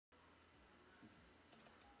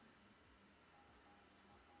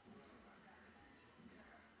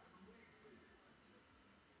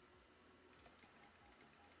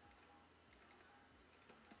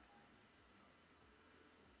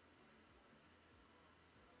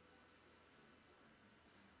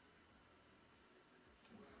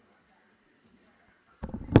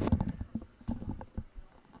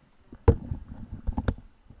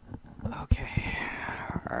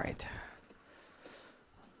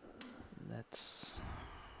let's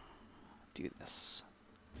do this.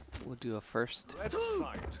 We'll do a first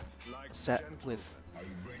set with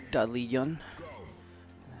Dudley Yun,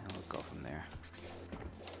 and we'll go from there.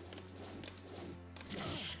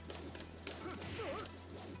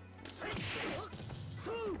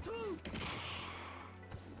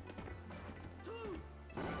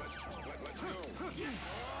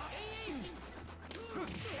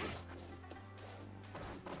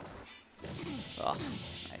 Oh,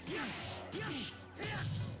 nice.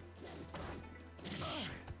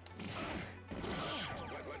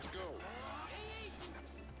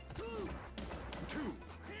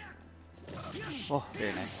 Oh,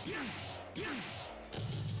 very nice.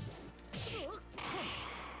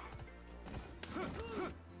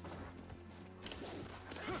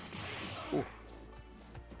 Ooh.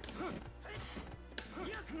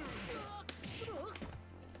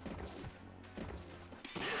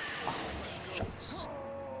 Oh, shucks.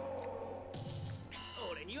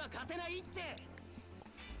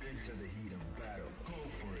 Into the heat of battle. Go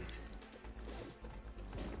for it.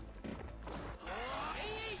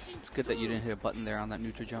 It's good that you didn't hit a button there on that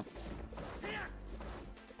neutral jump.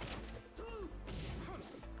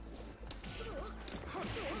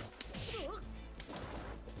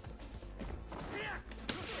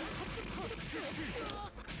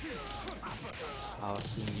 I'll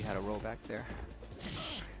assume you had a roll back there.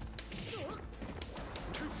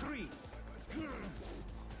 2-3.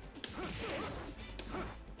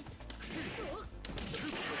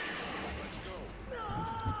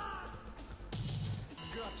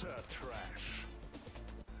 Gutter trash.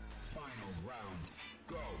 Final round.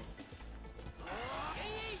 Go.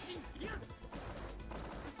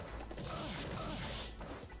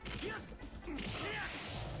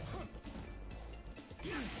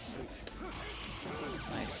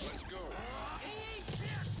 Nice.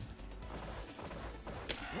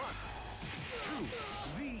 1, 2,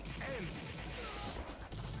 the end.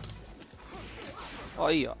 Oh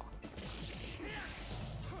yeah.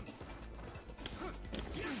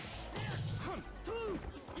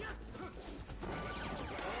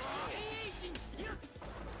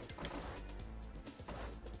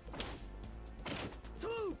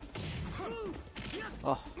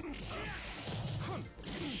 Oh.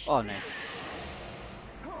 Oh, nice.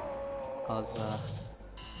 That was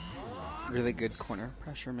really good corner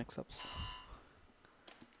pressure mix-ups.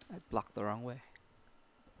 I blocked the wrong way.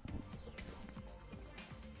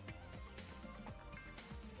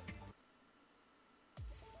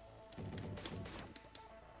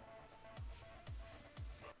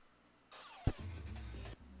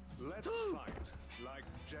 Let's fight like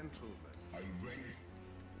gentlemen. Are you ready?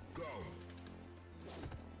 Go.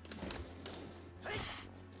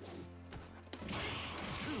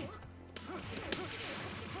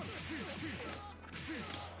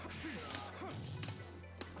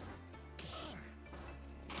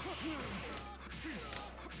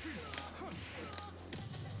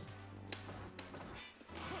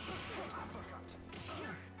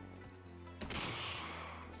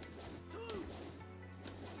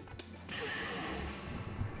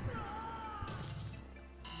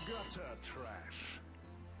 Gutter trash.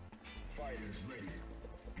 Fighters ready.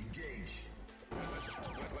 Engage.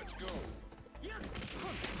 Let's go.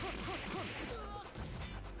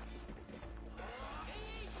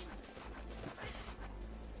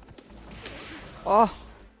 Oh!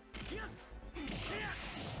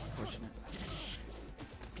 Unfortunate.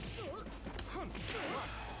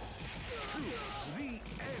 To the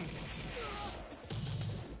end.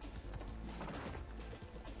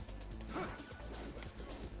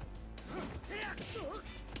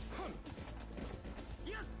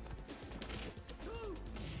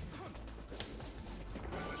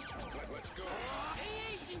 Let's go.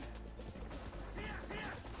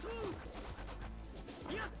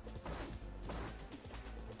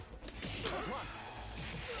 One,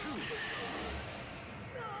 two.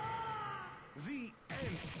 The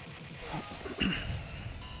end.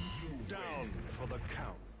 Down for the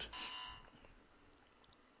count.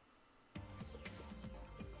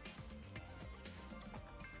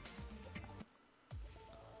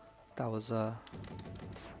 That was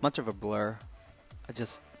much of a blur. I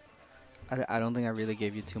don't think I really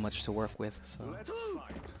gave you too much to work with, so. Let's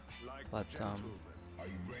fight like But gentlemen. Are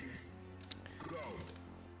you ready? Go.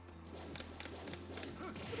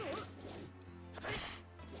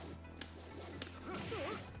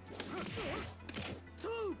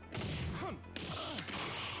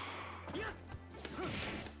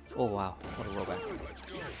 Oh wow, what a rollback.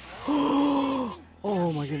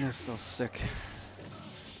 Oh my goodness, that was sick.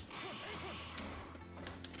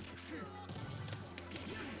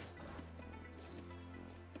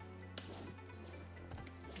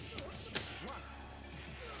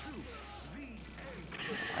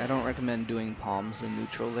 recommend doing palms in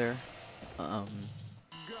neutral there.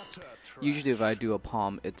 Usually if I do a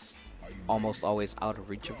palm, it's almost always out of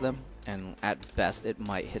reach of them, and at best it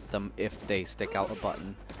might hit them if they stick out a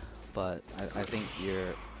button. But I think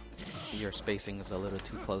your spacing is a little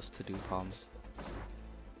too close to do palms.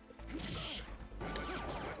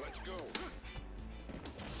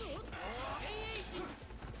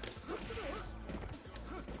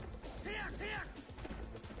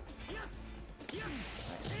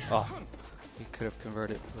 Nice. Oh, he could have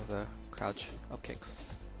converted with a crouch up kicks.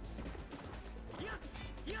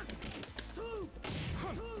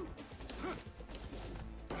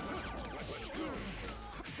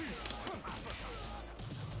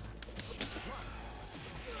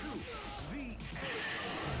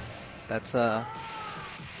 That's a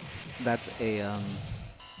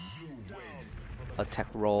tech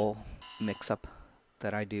roll mix-up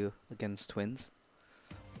that I do against twins.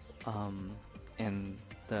 And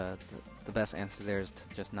the best answer there is to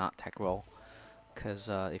just not tech roll, because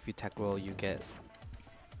if you tech roll, you get.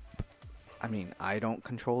 I mean, I don't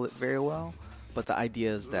control it very well, but the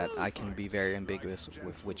idea is that I can be very ambiguous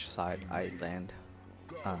with which side I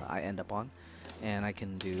end up on, and I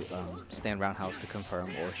can do stand roundhouse to confirm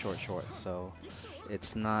or short. So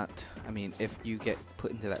it's not. I mean, if you get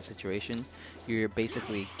put into that situation, you're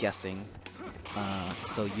basically guessing.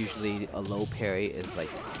 So usually a low parry is like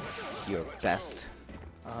your best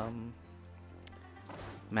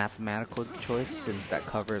mathematical choice, since that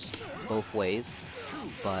covers both ways,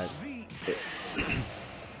 but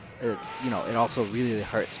it also really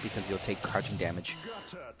hurts because you'll take crouching damage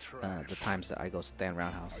the times that I go stand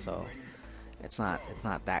roundhouse, so it's not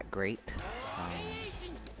that great,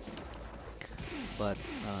 but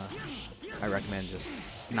I recommend just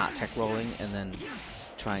not tech rolling and then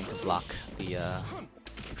trying to block the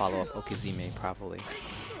follow-up Okizime properly.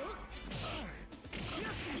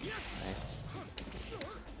 Nice.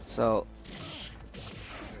 So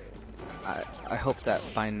I hope that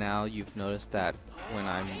by now you've noticed that when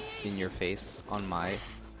I'm in your face on my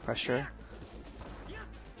pressure,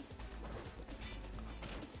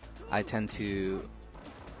 I tend to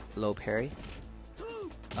low parry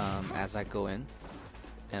as I go in,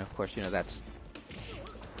 and of course, that's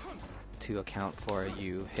to account for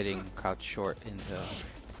you hitting crouch short into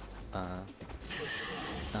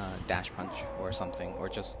dash punch or something, or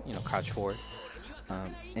just crouch forward,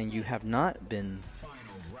 and you have not been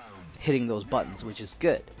hitting those buttons, which is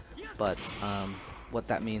good, but what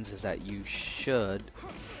that means is that you should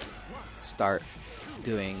start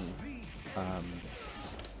doing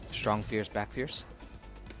strong fierce back fierce,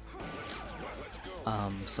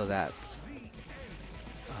 so that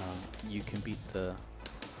you can beat the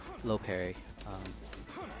low parry.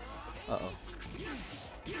 Uh-oh.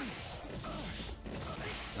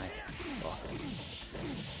 Nice. Oh.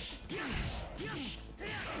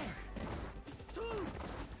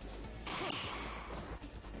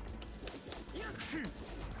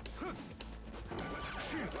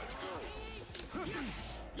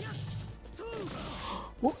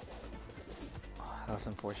 Whoa. That was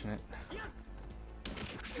unfortunate.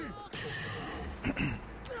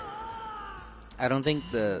 I don't think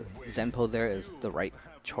the Zenpo there is the right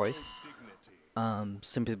choice,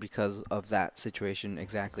 simply because of that situation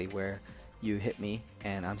exactly, where you hit me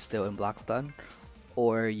and I'm still in block stun,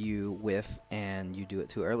 or you whiff and you do it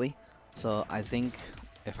too early. So I think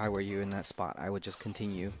if I were you in that spot, I would just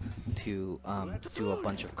continue to do a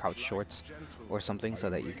bunch of crouch shorts or something so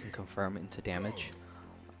that you can confirm into damage.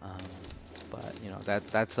 But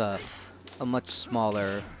that's a much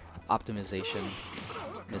smaller optimization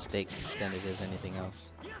mistake than it is anything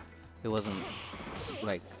else. It wasn't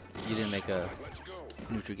like you didn't make a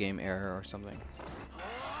Nutri-Game error or something.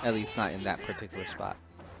 At least not in that particular spot.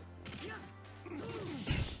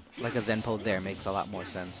 Like a Zenpo there makes a lot more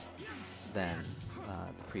sense than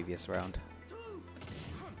the previous round.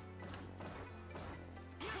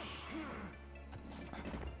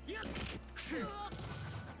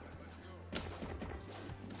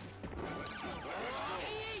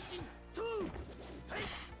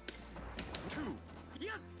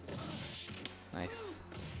 Nice.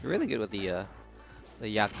 You're really good with the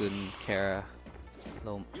Yakun Kara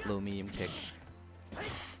low medium kick.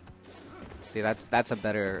 See, that's a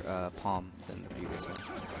better palm than the previous one.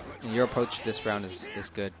 And your approach this round is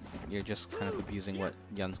good. You're just kind of abusing what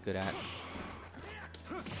Yun's good at.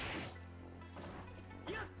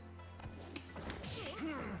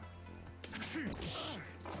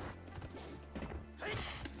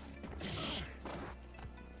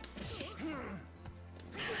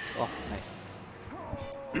 Oh, nice.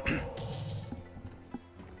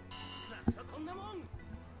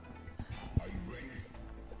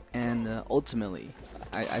 And ultimately,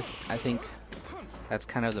 I think that's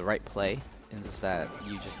kind of the right play, is that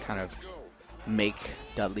you just kind of make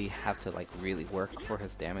Dudley have to like really work for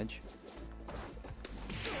his damage.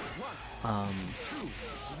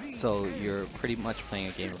 So you're pretty much playing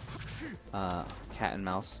a game of cat and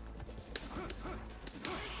mouse.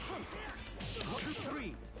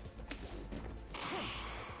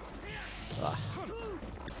 Ugh.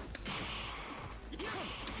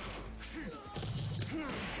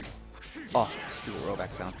 Oh, stupid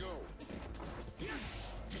rollback sound.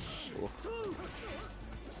 Oof.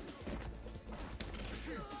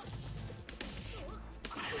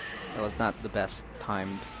 That was not the best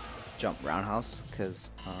timed jump roundhouse, because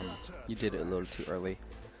you did it a little too early,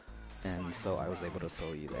 and so I was able to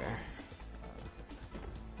throw you there.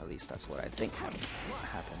 At least that's what I think happened.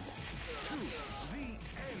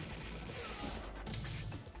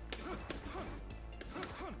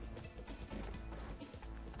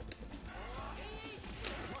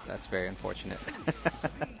 That's very unfortunate.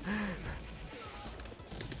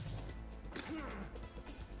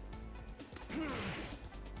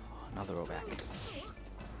 Another rollback.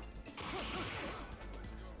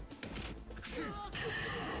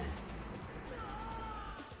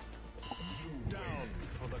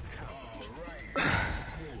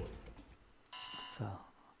 So, I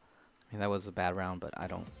mean, that was a bad round, but I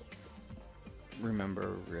don't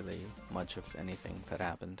remember really much of anything that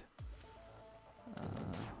happened.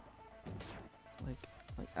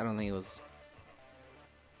 Like I don't think it was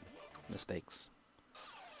mistakes.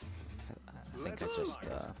 I think I just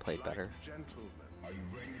played better.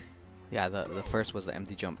 Yeah, the first was the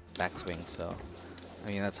empty jump backswing, so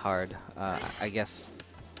I mean that's hard. I guess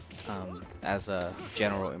as a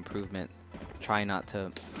general improvement, try not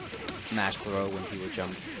to mash throw when people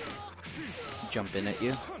jump in at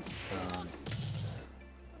you.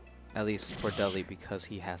 At least for Dudley, because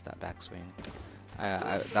he has that backswing.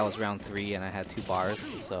 That was round 3 and I had 2 bars,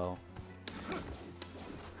 so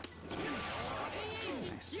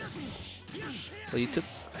nice. So you took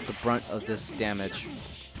the brunt of this damage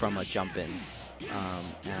from a jump in,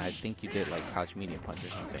 and I think you did like crouch medium punch or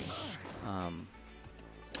something.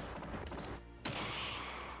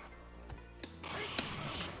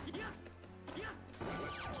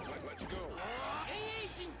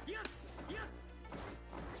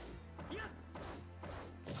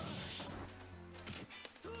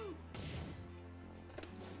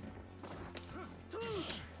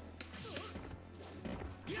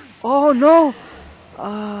 Oh no!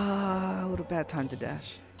 What a bad time to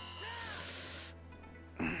dash.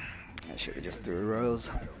 I should have just threw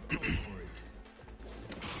Rose.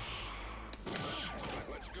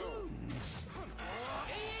 Nice.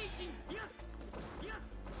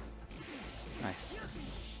 Nice.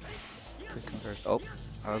 Good conversion. Oh,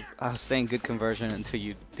 I was saying good conversion until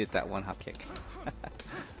you did that one hop kick.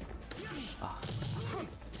 Oh.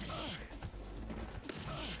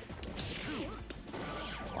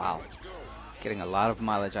 Wow. Getting a lot of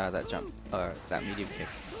mileage out of that jump, or that medium kick.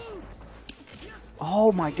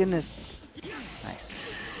 Oh my goodness. Nice.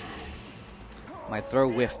 My throw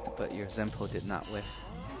whiffed, but your Zenpo did not whiff.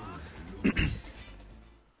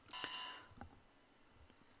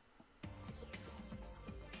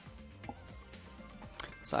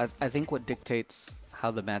 So I think what dictates how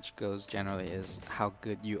the match goes generally is how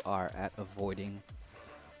good you are at avoiding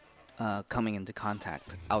coming into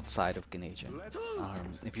contact outside of Ganesian.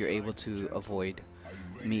 If you're able to avoid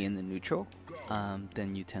me in the neutral,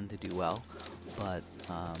 then you tend to do well. But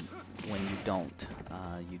when you don't,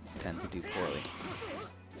 you tend to do poorly.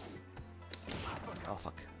 Oh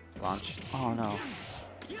fuck. Launch. Oh no.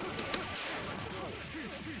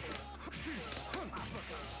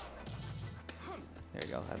 There you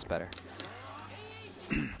go, that's better.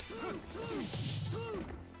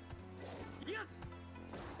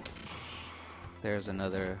 There's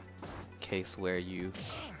another case where you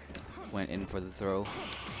went in for the throw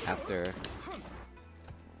after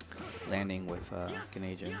landing with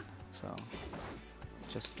Ganesian. So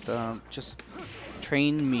just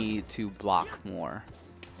train me to block more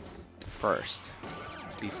first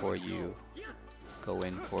before you go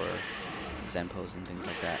in for Zenpos and things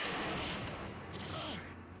like that.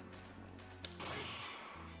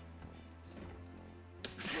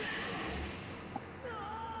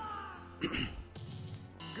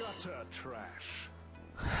 Trash.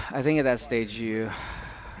 I think at that stage you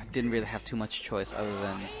didn't really have too much choice other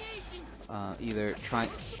than either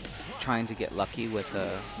trying to get lucky with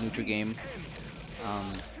a Nutri-Game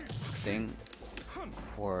thing,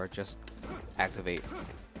 or just activate.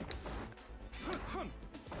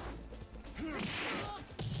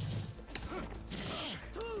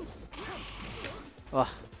 Ugh.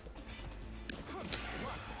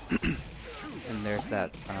 there's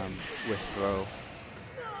that with throw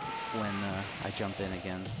when I jump in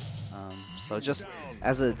again. So just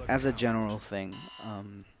as a general thing,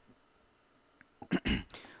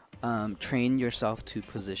 train yourself to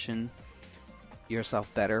position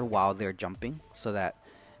yourself better while they're jumping, so that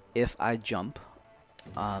if I jump,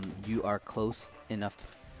 you are close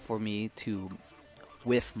enough for me to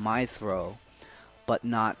whiff my throw, but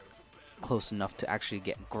not close enough to actually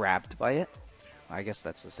get grabbed by it. I guess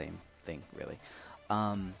that's the same thing, really.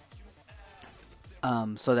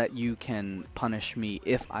 So that you can punish me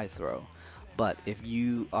if I throw. But if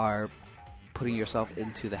you are putting yourself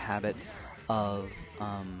into the habit of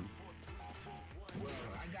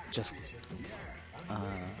just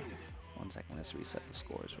 1 second, let's reset the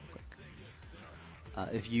scores real quick.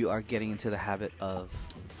 If you are getting into the habit of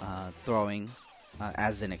throwing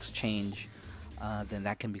as an exchange, then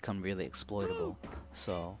that can become really exploitable.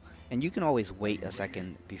 So, and you can always wait a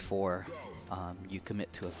second before you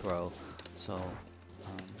commit to a throw. So,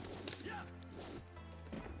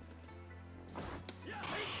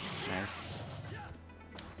 nice.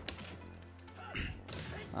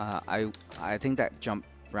 I think that jump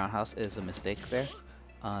roundhouse is a mistake there,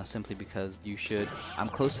 simply because you should. I'm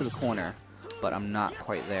close to the corner, but I'm not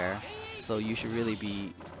quite there. So you should really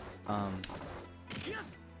be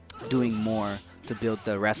doing more to build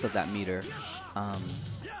the rest of that meter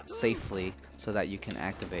safely, so that you can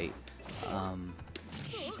activate.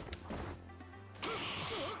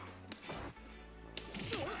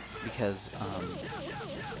 Because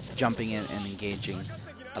jumping in and engaging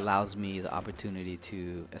allows me the opportunity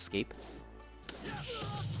to escape,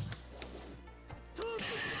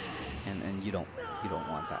 and you don't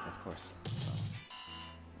want that, of course. So.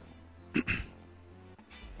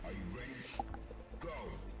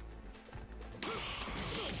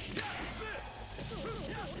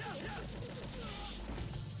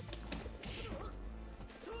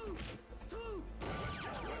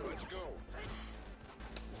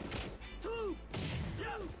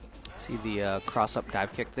 See, the cross-up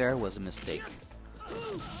dive kick there was a mistake,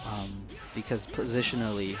 because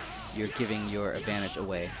positionally you're giving your advantage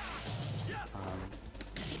away.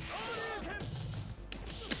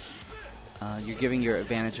 You're giving your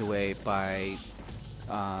advantage away by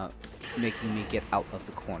making me get out of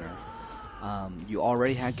the corner. You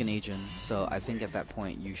already had Ganajin, so I think at that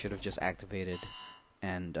point you should have just activated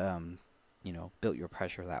and built your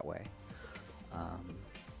pressure that way.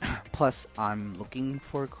 Plus, I'm looking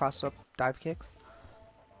for cross-up dive kicks.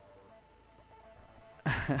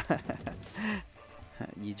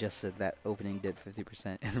 You just said that opening did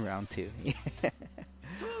 50% in round 2.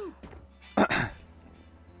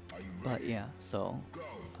 But yeah, so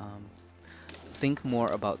think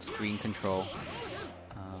more about screen control,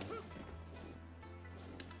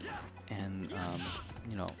 and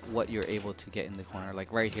what you're able to get in the corner.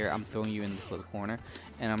 Like right here, I'm throwing you into the corner,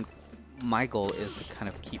 and my goal is to kind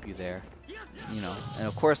of keep you there, and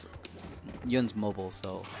of course Yun's mobile,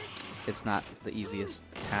 so it's not the easiest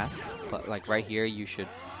task, but like right here you should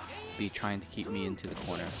be trying to keep me into the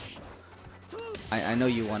corner. I know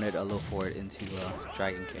you wanted a low forward into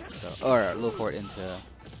dragon kick, or a low forward into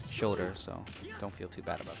shoulder, so don't feel too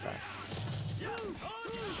bad about that.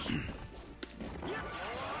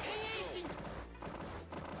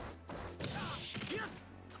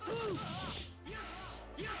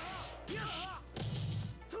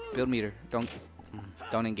 Build meter. Don't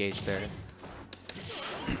engage there.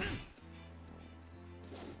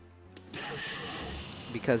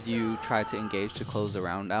 Because you tried to engage to close the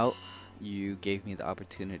round out, you gave me the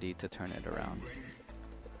opportunity to turn it around.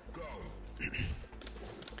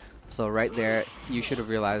 So right there, you should have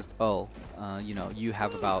realized, you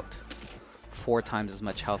have about 4 times as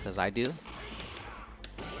much health as I do.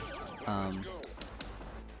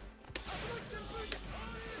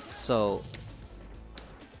 So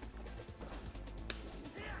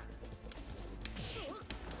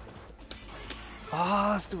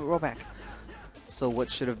stupid rollback. So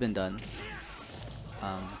what should have been done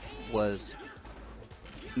was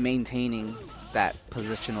maintaining that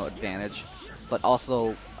positional advantage, but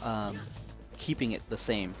also keeping it the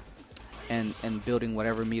same, and building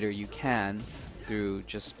whatever meter you can through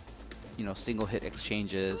just single hit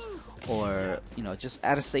exchanges, or just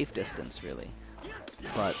at a safe distance, really.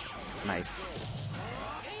 But nice.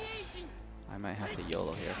 I might have to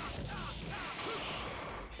YOLO here.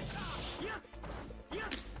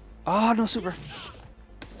 Oh, no super.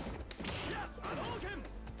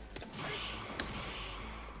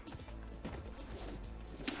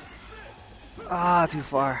 Ah, too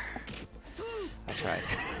far. I tried.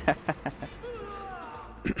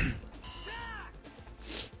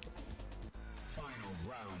 Final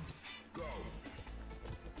round, go.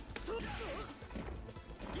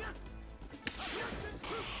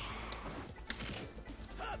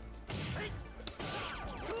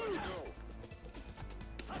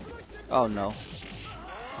 Oh no.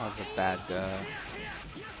 That was a bad,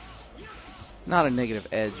 not a negative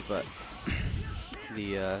edge, but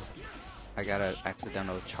I got an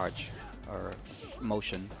accidental charge or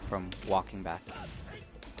motion from walking back.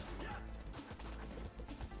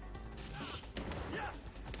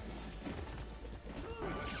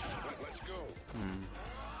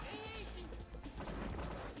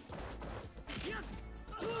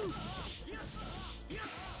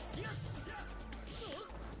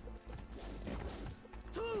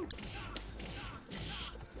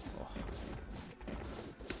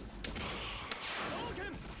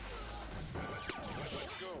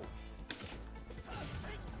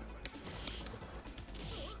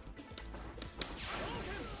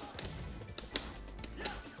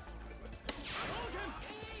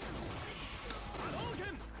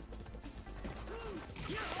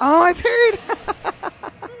 Oh, I parried!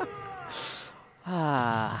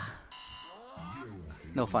 Ah.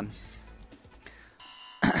 No fun.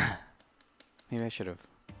 Maybe I should have.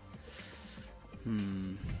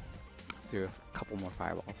 Threw a couple more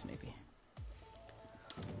fireballs, maybe.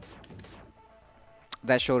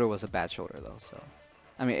 That shoulder was a bad shoulder, though, so.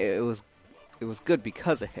 I mean, it was good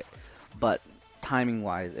because it hit. But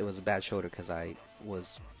timing-wise, it was a bad shoulder because I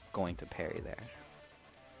was going to parry there.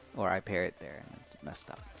 Or I parried there and messed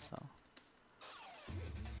up, so.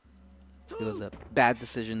 It was a bad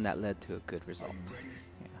decision that led to a good result.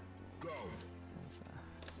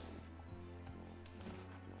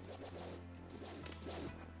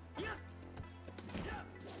 Yeah.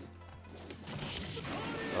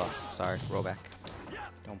 Oh, sorry, roll back.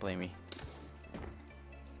 Don't blame me.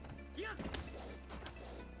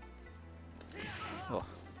 Oh.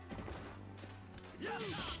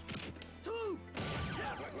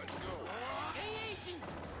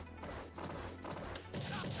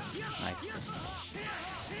 Nice.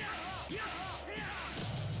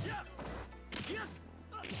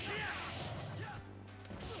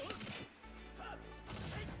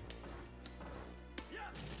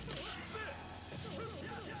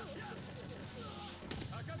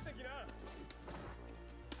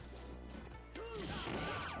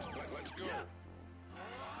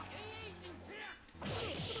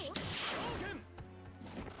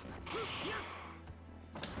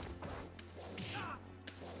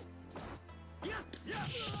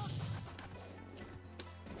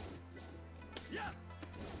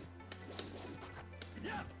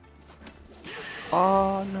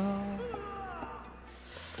 Oh no.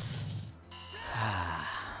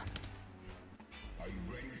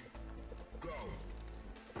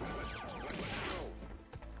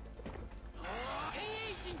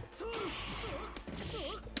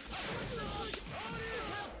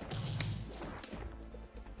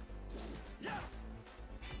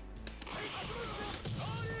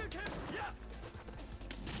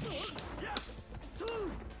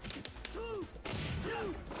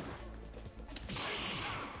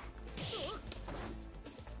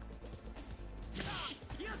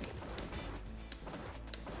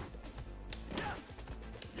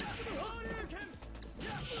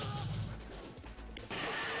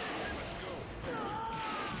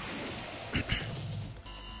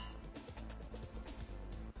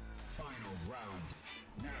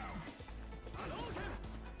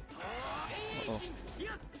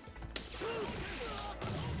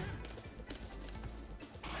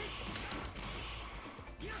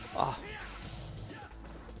 Oh.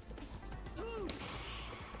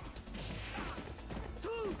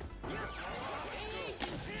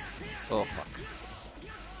 Oh fuck.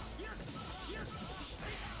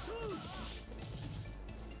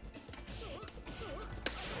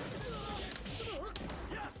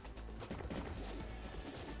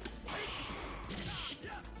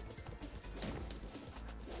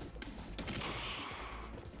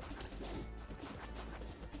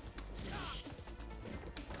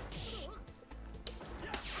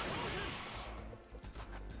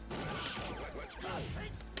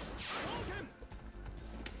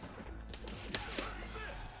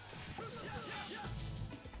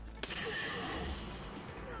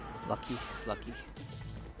 Lucky, lucky.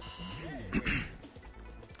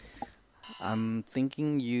 I'm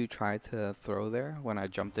thinking you tried to throw there when I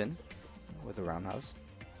jumped in with the roundhouse.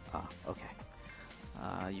 Ah, okay.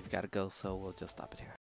 You've got to go, so we'll just stop it here.